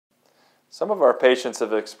Some of our patients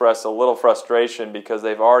have expressed a little frustration because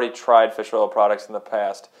they've already tried fish oil products in the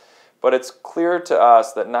past, but it's clear to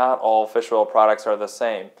us that not all fish oil products are the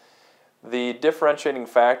same. The differentiating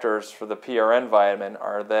factors for the PRN vitamin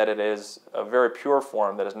are that it is a very pure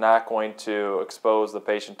form that is not going to expose the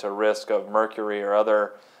patient to risk of mercury or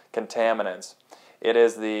other contaminants. It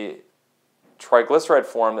is the triglyceride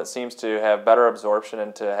form that seems to have better absorption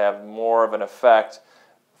and to have more of an effect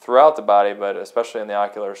throughout the body, but especially on the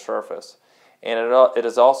ocular surface. And it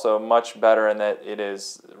is also much better in that it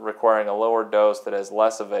is requiring a lower dose that has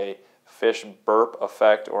less of a fish burp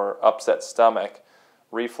effect or upset stomach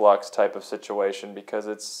reflux type of situation because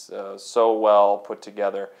it's so well put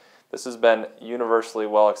together. This has been universally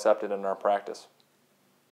well accepted in our practice.